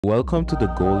Welcome to the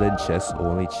golden chest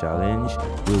only challenge,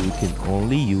 where we can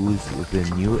only use the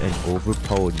new and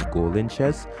overpowered golden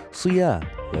chest. So yeah,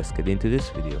 let's get into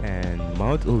this video. And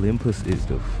Mount Olympus is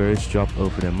the first drop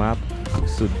over the map,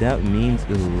 so that means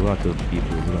a lot of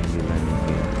people are gonna be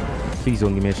landing here. Please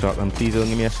don't give me a shotgun, please don't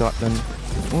give me a shotgun.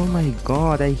 Oh my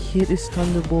god, I hate this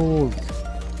thunderbolt.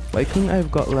 Why couldn't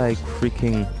I've got like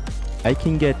freaking... I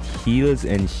can get heals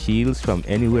and shields from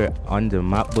anywhere on the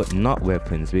map, but not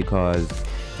weapons, because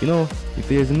you know, if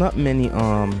there's not many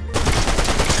I'm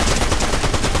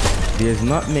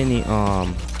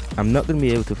not gonna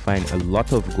be able to find a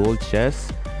lot of gold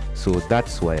chests, so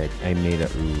that's why I made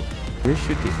that rule. Where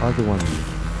should the other one be?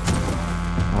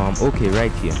 Okay,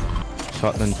 right here.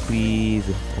 Shotgun, please.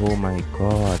 Oh my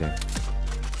god.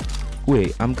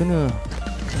 Wait, I'm gonna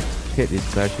hit these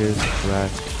flashes.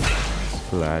 Flash,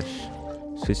 flash.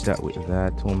 Switch that with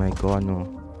that. Oh my god, no.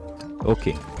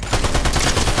 Okay.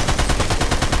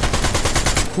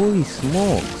 Holy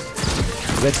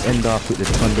smokes. Let's end off with the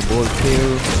thunderbolt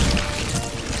kill.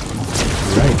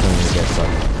 Right when we get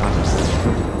some.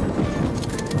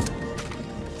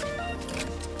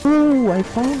 Oh, I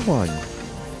found one.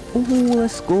 Oh,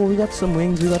 let's go. We got some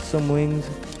wings. We got some wings.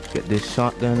 Get this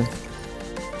shotgun.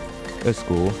 Let's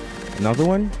go. Another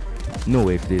one? No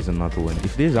way if there's another one.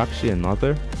 If there's actually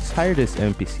another, let's hire this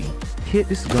NPC. Hit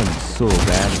this gun so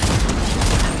bad.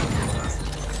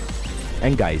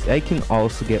 And guys, I can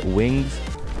also get wings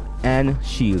and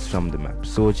shields from the map.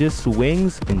 So just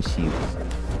wings and shields.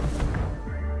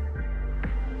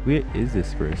 Where is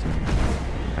this person?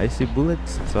 I see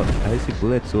bullets. So I see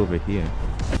bullets over here.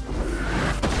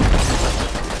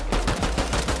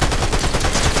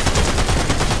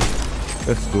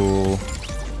 Let's go.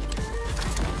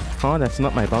 Oh, that's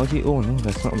not my bounty. Oh no,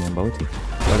 that's not my bounty.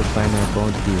 Gotta find my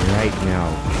bounty right now.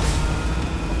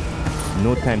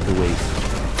 No time to waste.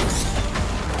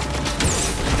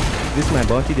 This is my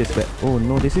bounty. Oh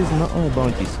no, this is not my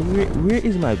bounty. So where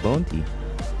is my bounty?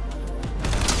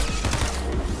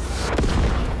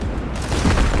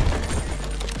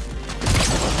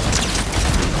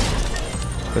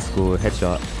 Let's go,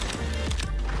 headshot.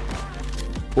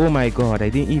 Oh my god, I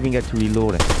didn't even get to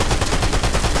reload it.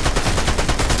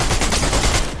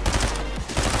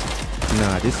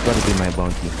 Nah, this gotta be my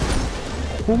bounty.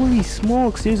 Holy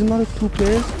smokes, there's another 2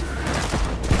 players.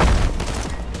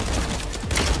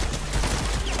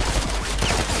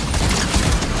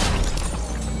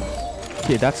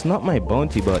 Okay, that's not my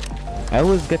bounty, but I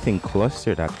was getting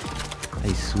clustered at.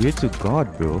 I swear to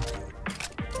god, bro.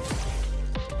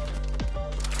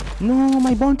 No,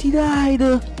 my bounty died.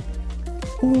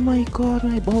 Oh my god,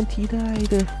 my bounty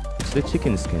died. It's the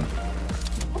chicken skin.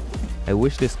 I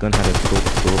wish this gun had a scope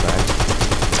so bad.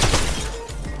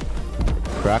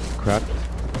 Cracked.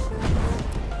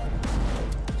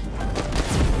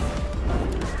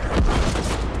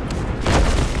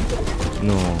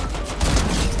 No.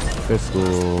 Let's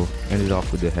go. End it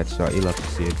off with the headshot. You'll have to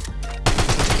see it.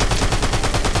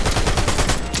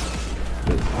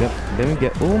 Let me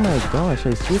get. Oh my gosh!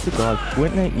 I swear to God,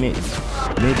 Fortnite made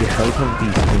the health of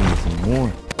these things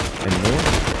more and more.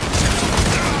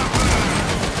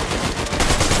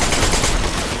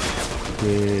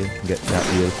 Okay, get that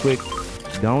real quick.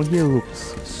 Down here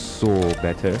looks so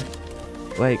better.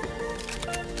 Like,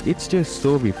 it's just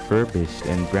so refurbished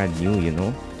and brand new, you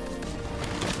know.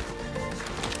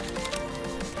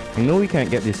 I know we can't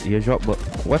get this airdrop, but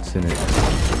what's in it?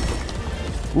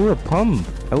 Ooh, a pump.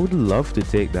 I would love to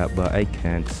take that, but I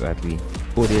can't, sadly.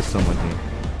 Oh, there's someone here.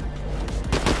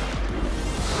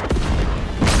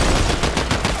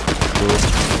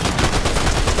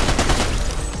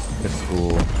 Let's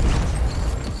go.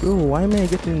 Bro, why am I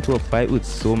getting into a fight with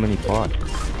so many parts?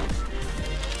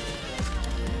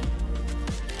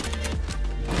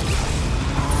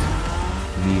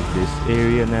 Leave this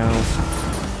area now.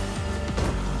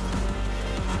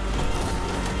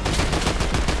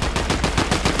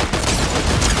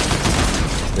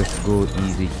 Let's go,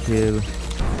 easy kill.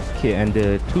 Okay, and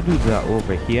the 2 dudes are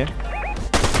over here.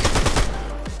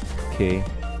 Okay.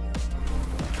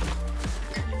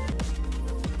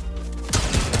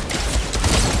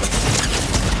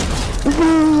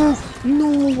 Oh,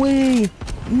 no way!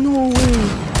 No way!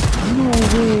 No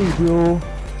way, bro!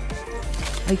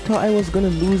 I thought I was gonna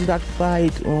lose that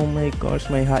fight. Oh my gosh,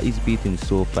 my heart is beating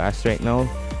so fast right now.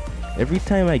 Every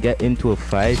time I get into a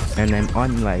fight and I'm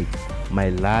on like my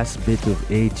last bit of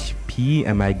HP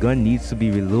and my gun needs to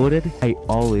be reloaded, I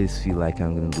always feel like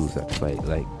I'm gonna lose that fight,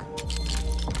 like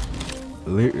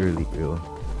literally, bro.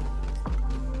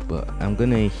 But I'm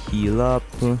gonna heal up.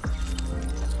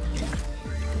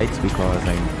 It's because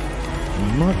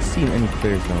I'm not seeing any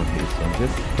players down here, so I'm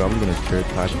just probably gonna third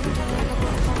party this guy.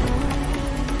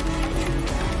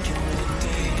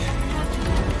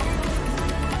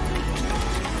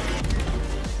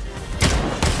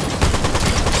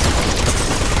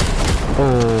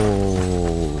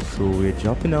 Oh, so we're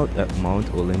dropping out at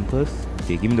Mount Olympus.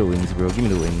 Okay, give me the wings, bro. Give me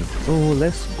the wings. Oh,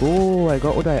 let's go. I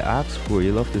got what I asked for.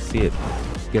 You love to see it.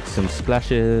 Get some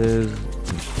splashes.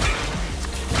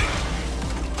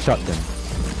 Shot them.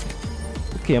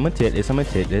 Okay, I'm gonna take this. I'm gonna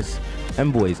take this.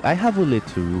 And boys, I have a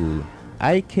little rule.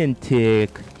 I can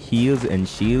take heals and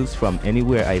shields from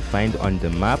anywhere I find on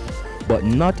the map, but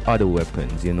not other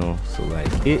weapons, you know. So like,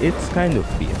 it's kind of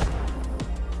fair.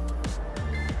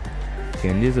 Okay,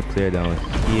 and there's a player down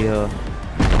here.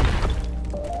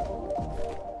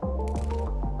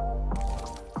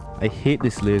 I hate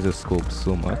this laser scope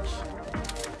so much.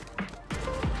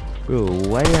 Bro,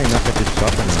 why did I not get the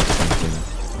shotgun or something?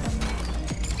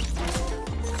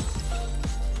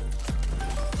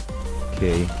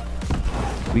 Okay.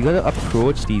 We gotta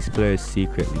approach these players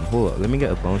secretly. Hold up, let me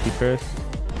get a bounty first.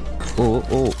 Oh.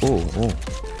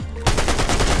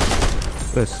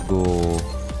 Let's go.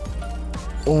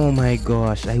 Oh my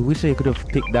gosh, I wish I could have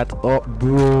picked that up,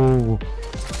 bro.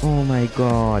 Oh my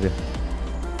god.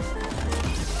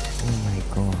 Oh my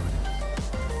god.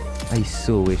 I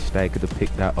so wished I could have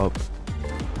picked that up.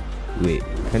 Wait,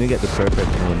 can you get the perfect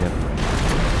one? Never mind.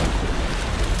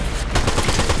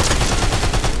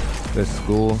 Let's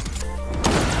go.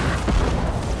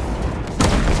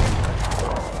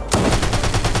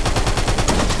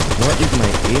 What is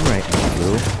my aim right now,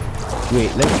 bro?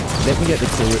 Wait, let me get the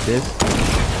kill with this.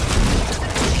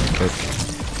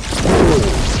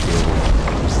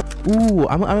 Ooh,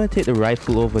 I'm gonna take the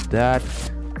rifle over that.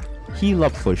 Heal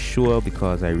up for sure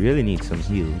because I really need some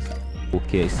heals.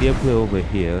 Okay, I see a player over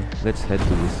here. Let's head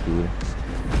to this dude.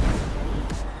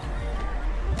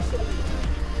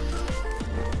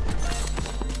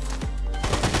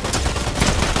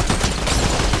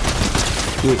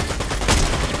 Wait.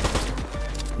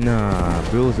 Nah,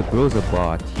 bro's a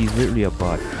bot. He's literally a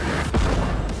bot.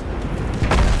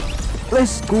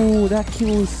 Let's go! That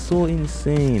kill was so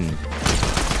insane.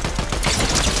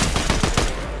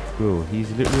 Bro, he's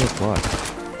literally a bot.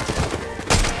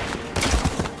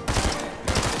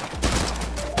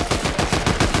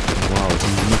 Wow,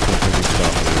 he's missing every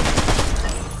shot,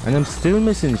 bro. And I'm still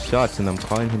missing shots and I'm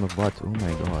calling him a bot. Oh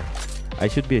my god. I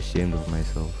should be ashamed of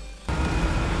myself.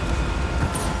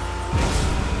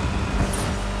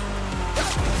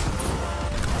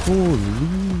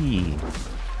 Holy!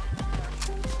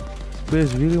 These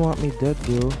players really want me dead,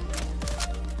 bro.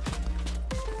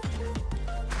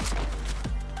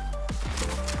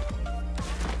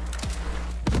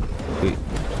 Wait,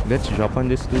 let's drop on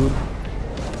this dude.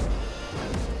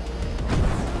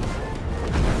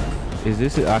 Is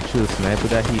this the actual sniper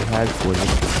that he has, or is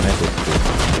this the sniper scope?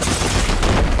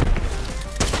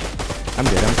 I'm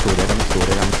dead, I'm so dead, I'm so dead.